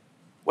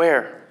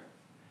 where?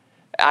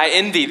 I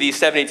envy these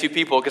 72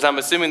 people because I'm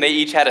assuming they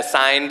each had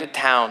assigned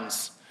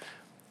towns.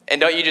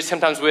 And don't you just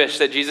sometimes wish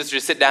that Jesus would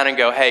just sit down and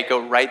go, hey, go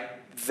right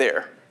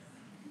there.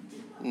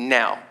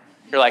 Now.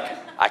 You're like,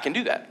 I can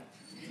do that.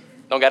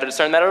 Don't got to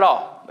discern that at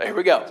all. Here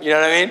we go. You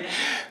know what I mean?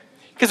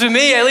 Because with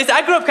me, at least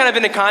I grew up kind of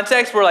in a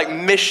context where like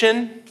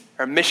mission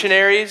or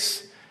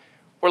missionaries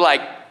were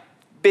like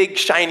big,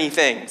 shiny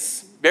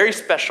things. Very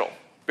special,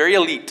 very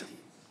elite.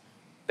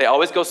 They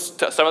always go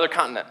to some other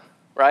continent,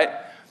 right?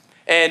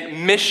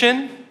 And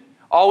mission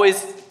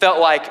always felt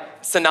like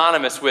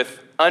synonymous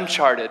with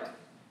uncharted,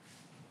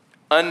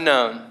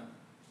 unknown,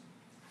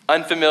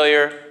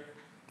 unfamiliar,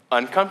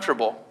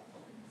 uncomfortable.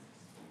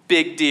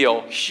 Big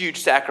deal,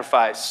 huge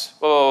sacrifice,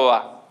 blah, blah,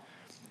 blah.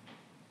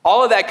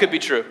 All of that could be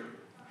true.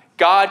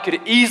 God could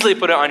easily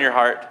put it on your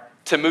heart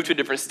to move to a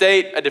different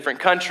state, a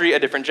different country, a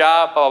different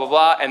job, blah, blah,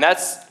 blah. And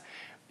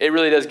it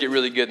really does get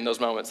really good in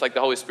those moments. Like the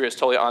Holy Spirit's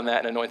totally on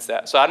that and anoints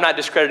that. So I'm not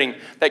discrediting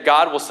that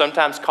God will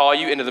sometimes call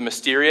you into the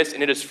mysterious,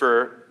 and it is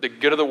for the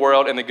good of the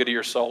world and the good of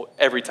your soul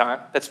every time.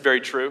 That's very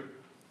true.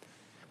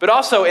 But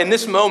also in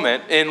this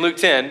moment in Luke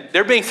 10,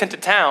 they're being sent to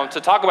town to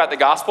talk about the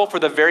gospel for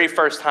the very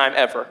first time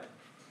ever.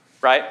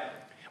 Right?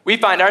 We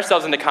find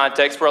ourselves in the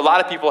context where a lot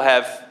of people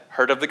have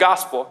heard of the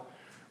gospel,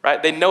 right?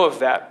 They know of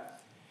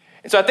that.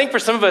 And so I think for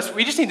some of us,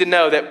 we just need to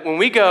know that when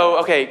we go,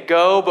 okay,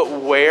 go,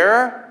 but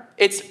where?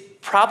 It's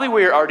probably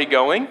where you're already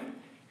going.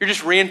 You're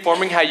just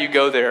reinforming how you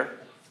go there,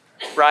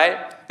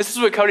 right? This is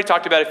what Cody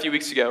talked about a few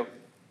weeks ago,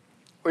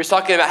 where he's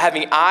talking about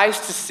having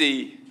eyes to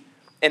see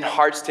and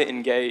hearts to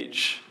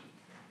engage.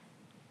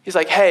 He's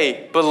like,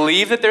 hey,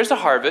 believe that there's a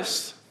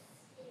harvest,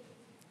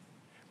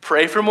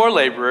 pray for more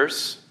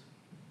laborers,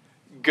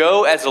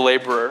 go as a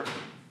laborer,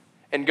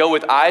 and go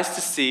with eyes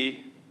to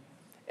see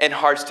and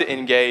hearts to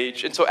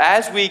engage. And so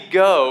as we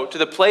go to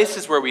the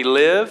places where we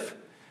live,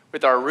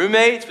 with our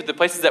roommates, with the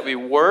places that we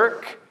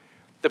work,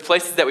 the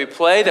places that we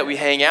play, that we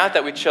hang out,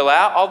 that we chill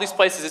out, all these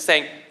places, it's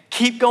saying,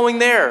 keep going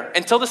there.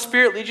 Until the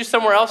Spirit leads you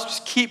somewhere else,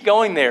 just keep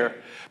going there.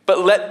 But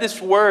let this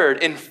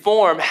word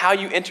inform how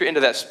you enter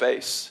into that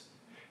space.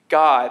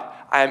 God,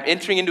 I am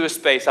entering into a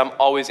space I'm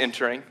always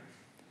entering.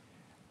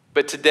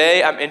 But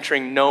today I'm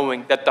entering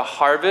knowing that the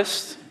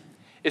harvest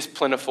is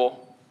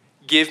plentiful.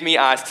 Give me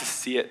eyes to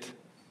see it.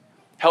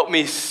 Help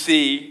me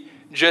see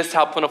just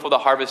how plentiful the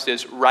harvest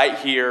is right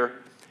here,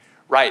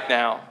 right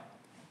now.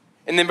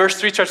 And then verse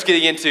 3 starts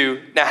getting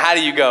into, now how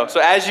do you go?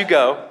 So as you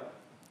go,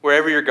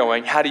 wherever you're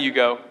going, how do you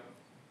go?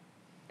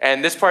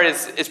 And this part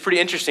is pretty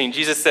interesting.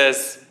 Jesus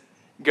says,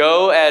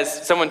 go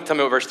as, someone tell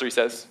me what verse 3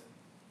 says.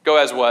 Go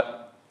as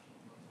what?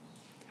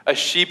 A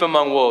sheep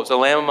among wolves, a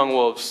lamb among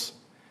wolves.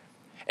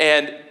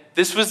 And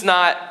this was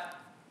not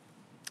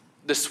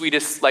the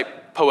sweetest,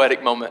 like,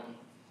 poetic moment.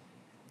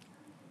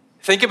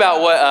 Think about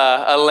what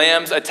a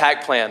lamb's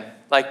attack plan.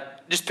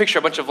 Like, just picture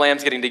a bunch of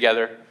lambs getting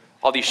together,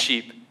 all these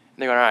sheep. And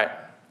they're going, all right,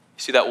 you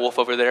see that wolf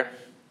over there?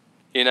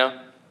 You know,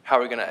 how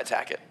are we going to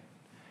attack it?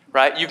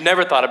 Right? You've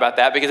never thought about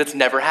that because it's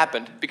never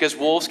happened. Because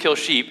wolves kill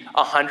sheep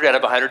 100 out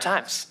of 100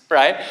 times,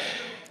 right?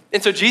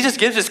 And so Jesus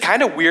gives this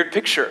kind of weird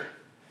picture.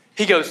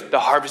 He goes, the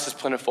harvest is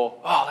plentiful.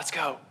 Oh, let's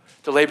go.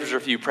 The laborers are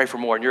few, pray for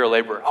more, and you're a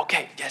laborer.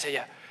 Okay,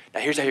 yeah. Now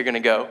here's how you're going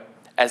to go.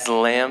 As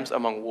lambs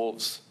among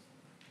wolves.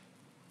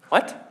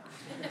 What?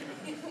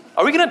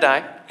 Are we going to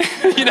die?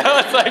 You know,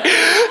 it's like,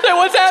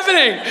 what's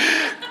happening?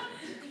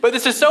 But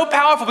this is so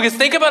powerful because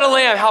think about a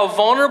lamb, how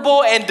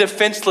vulnerable and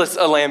defenseless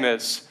a lamb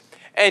is.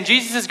 And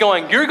Jesus is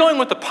going, you're going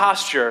with the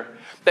posture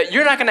that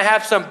you're not going to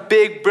have some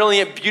big,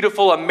 brilliant,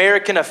 beautiful,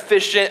 American,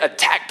 efficient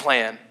attack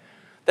plan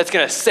that's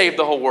going to save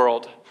the whole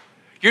world.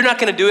 You're not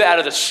going to do it out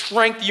of the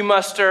strength you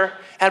muster,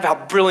 out of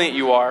how brilliant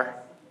you are.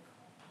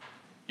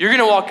 You're going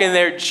to walk in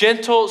there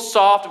gentle,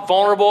 soft,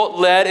 vulnerable,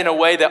 led in a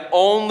way that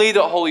only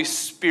the Holy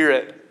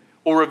Spirit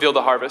will reveal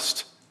the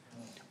harvest.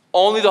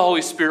 Only the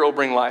Holy Spirit will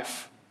bring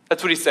life.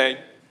 That's what he's saying.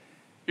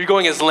 You're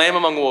going as lamb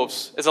among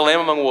wolves, as a lamb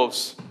among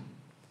wolves.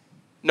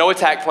 No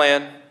attack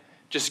plan,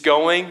 just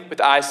going with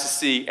eyes to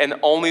see, and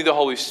only the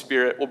Holy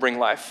Spirit will bring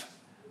life.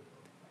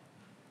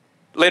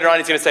 Later on,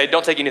 he's going to say,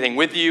 don't take anything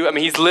with you. I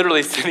mean, he's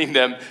literally sending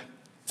them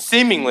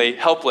seemingly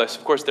helpless.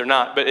 Of course, they're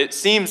not, but it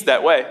seems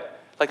that way.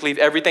 Like leave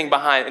everything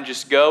behind and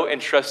just go and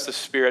trust the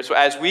Spirit. So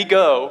as we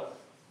go,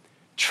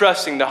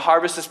 trusting the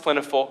harvest is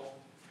plentiful,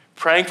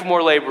 praying for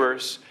more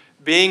laborers,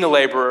 being a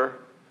laborer,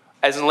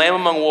 as a lamb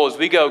among wolves,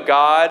 we go,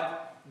 God,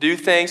 do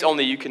things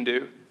only you can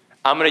do.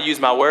 I'm going to use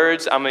my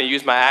words. I'm going to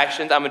use my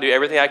actions. I'm going to do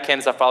everything I can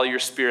as I follow your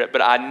Spirit.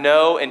 But I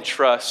know and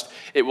trust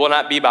it will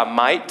not be by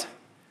might.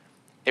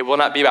 It will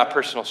not be by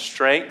personal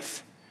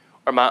strength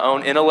or my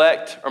own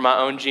intellect or my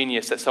own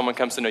genius that someone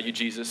comes to know you,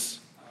 Jesus.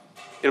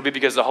 It'll be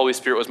because the Holy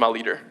Spirit was my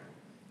leader.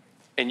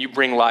 And you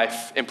bring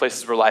life in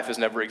places where life has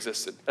never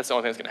existed. That's the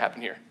only thing that's going to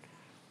happen here.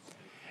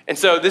 And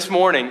so this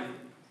morning,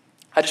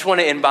 I just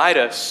want to invite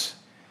us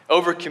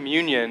over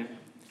communion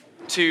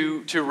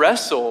to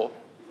wrestle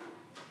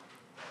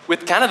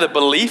with kind of the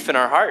belief in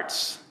our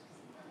hearts.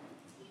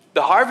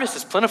 The harvest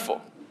is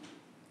plentiful,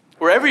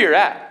 wherever you're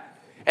at.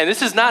 And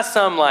this is not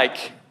some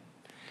like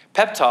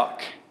pep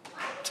talk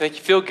to make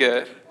you feel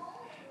good.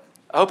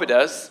 I hope it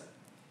does.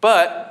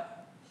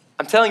 But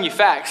I'm telling you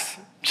facts.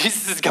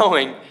 Jesus is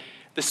going.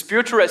 The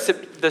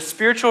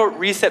spiritual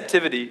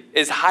receptivity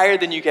is higher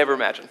than you could ever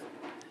imagine.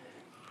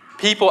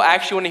 People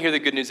actually want to hear the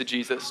good news of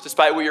Jesus,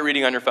 despite what you're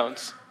reading on your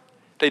phones.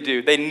 They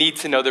do. They need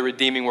to know the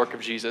redeeming work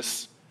of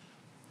Jesus.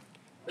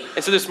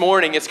 And so this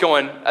morning, it's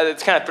kind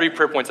of 3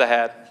 prayer points I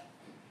had.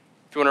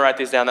 If you want to write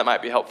these down, that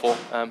might be helpful,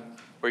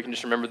 or you can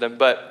just remember them.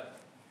 But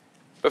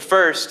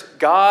first,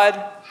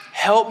 God,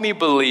 help me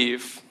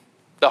believe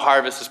the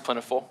harvest is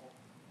plentiful.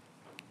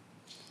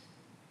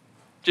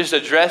 Just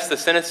address the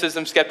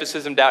cynicism,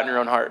 skepticism, doubt in your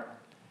own heart.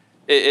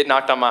 It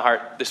knocked on my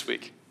heart this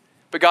week.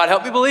 But God,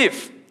 help me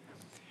believe.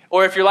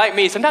 Or if you're like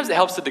me, sometimes it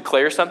helps to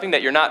declare something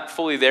that you're not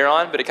fully there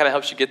on, but it kind of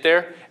helps you get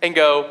there and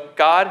go,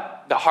 God,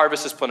 the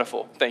harvest is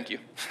plentiful. Thank you.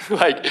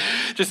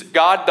 Just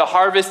God, the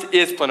harvest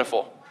is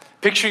plentiful.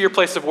 Picture your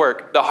place of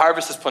work. The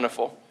harvest is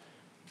plentiful.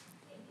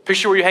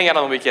 Picture where you hang out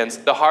on the weekends.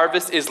 The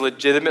harvest is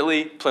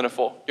legitimately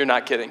plentiful. You're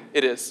not kidding.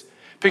 It is.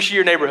 Picture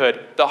your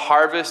neighborhood. The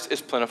harvest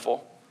is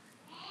plentiful.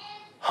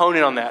 Hone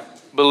in on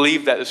that.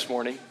 Believe that this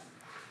morning.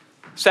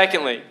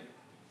 Secondly,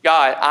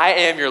 God, I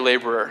am your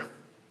laborer.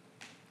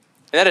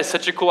 And that is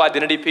such a cool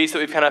identity piece that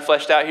we've kind of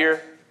fleshed out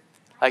here.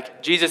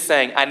 Like Jesus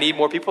saying, I need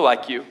more people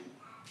like you.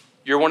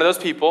 You're one of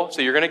those people,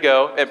 so you're going to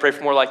go and pray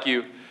for more like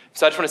you.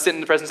 So I just want to sit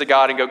in the presence of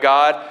God and go,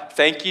 God,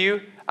 thank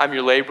you. I'm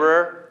your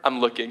laborer. I'm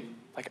looking.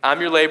 Like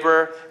I'm your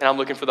laborer and I'm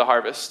looking for the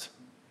harvest.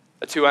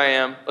 That's who I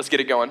am. Let's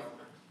get it going.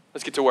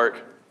 Let's get to work.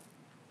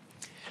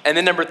 And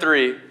then number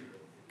 3,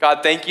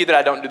 God, thank you that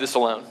I don't do this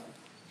alone.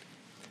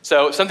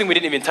 So something we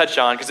didn't even touch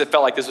on because it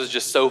felt like this was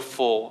just so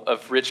full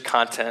of rich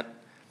content.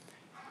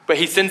 But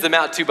he sends them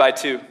out 2 by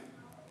 2.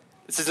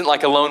 This isn't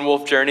like a lone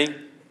wolf journey.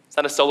 It's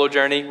not a solo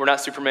journey. We're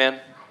not Superman.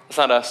 It's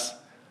not us.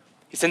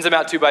 He sends them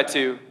out 2 by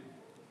 2.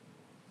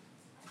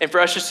 And for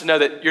us just to know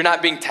that you're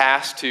not being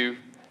tasked to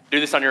do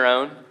this on your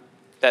own,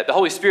 that the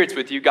Holy Spirit's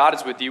with you, God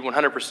is with you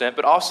 100%,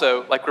 but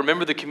also like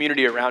remember the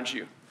community around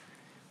you.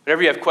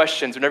 Whenever you have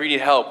questions, whenever you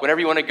need help, whenever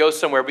you want to go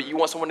somewhere, but you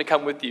want someone to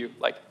come with you,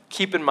 like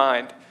keep in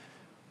mind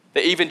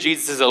that even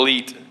Jesus is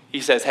elite. He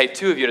says, hey,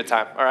 2 of you at a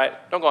time, all right?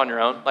 Don't go on your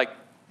own. Like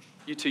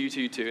you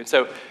two. And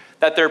so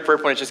that 3rd prayer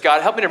point is just,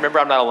 God, help me to remember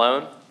I'm not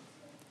alone.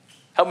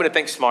 Help me to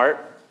think smart.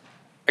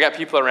 I got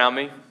people around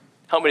me.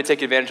 Help me to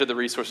take advantage of the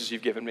resources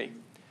you've given me.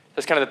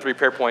 That's kind of the 3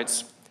 prayer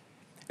points.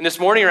 And this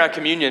morning around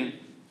communion,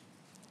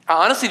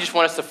 I honestly just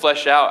want us to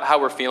flesh out how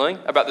we're feeling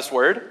about this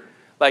word,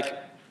 like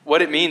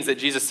what it means that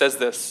Jesus says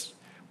this.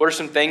 What are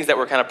some things that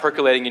were kind of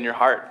percolating in your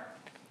heart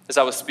as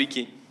I was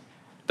speaking?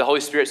 The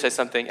Holy Spirit says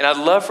something. And I'd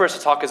love for us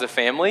to talk as a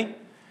family.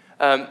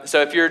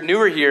 So if you're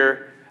newer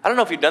here, I don't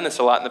know if you've done this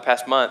a lot in the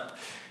past month,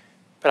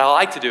 but I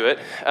like to do it.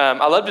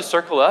 I love to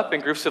circle up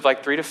in groups of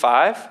like 3 to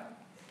 5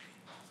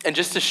 and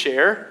just to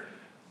share,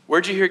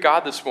 where'd you hear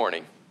God this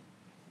morning?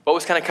 What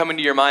was kind of coming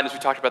to your mind as we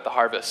talked about the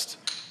harvest?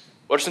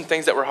 What are some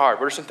things that were hard?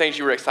 What are some things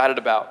you were excited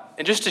about?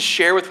 And just to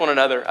share with one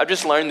another. I've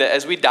just learned that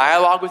as we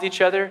dialogue with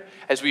each other,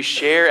 as we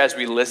share, as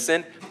we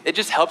listen, it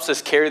just helps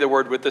us carry the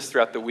word with us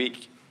throughout the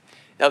week.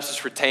 It helps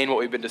us retain what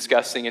we've been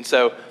discussing. And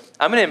so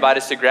I'm going to invite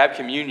us to grab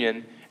communion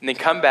and then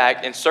come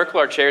back and circle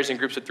our chairs in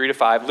groups of 3 to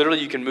 5. Literally,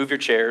 you can move your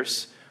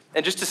chairs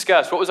and just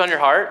discuss what was on your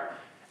heart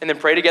and then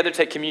pray together,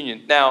 take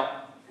communion.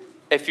 Now,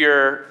 if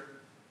you're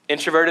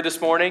introverted this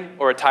morning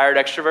or a tired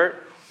extrovert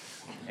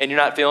and you're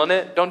not feeling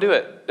it, don't do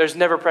it. There's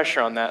never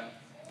pressure on that.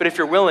 But if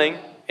you're willing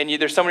and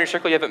there's someone in your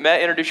circle you haven't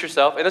met, introduce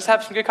yourself and let's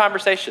have some good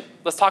conversation.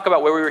 Let's talk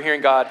about where we were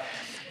hearing God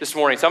this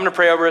morning. So I'm going to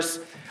pray over us.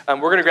 We're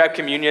going to grab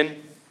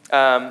communion.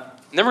 And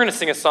then we're going to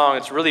sing a song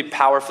that's really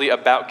powerfully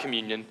about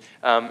communion.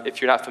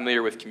 If you're not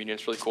familiar with communion,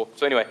 it's really cool.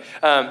 So anyway,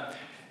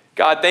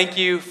 God, thank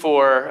you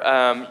for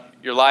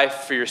your life,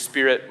 for your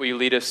spirit. Will you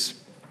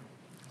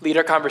lead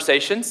our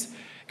conversations?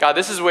 God,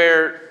 this is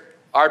where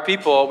our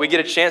people, we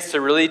get a chance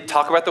to really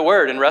talk about the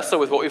word and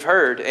wrestle with what we've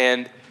heard.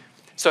 And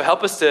so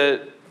help us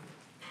to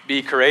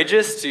be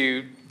courageous,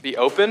 to be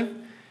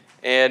open.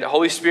 And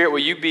Holy Spirit, will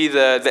you be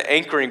the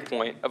anchoring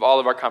point of all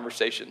of our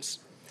conversations?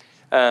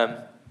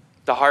 The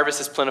harvest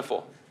is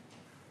plentiful.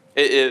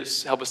 It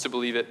is. Help us to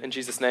believe it. In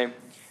Jesus' name,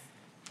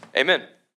 amen.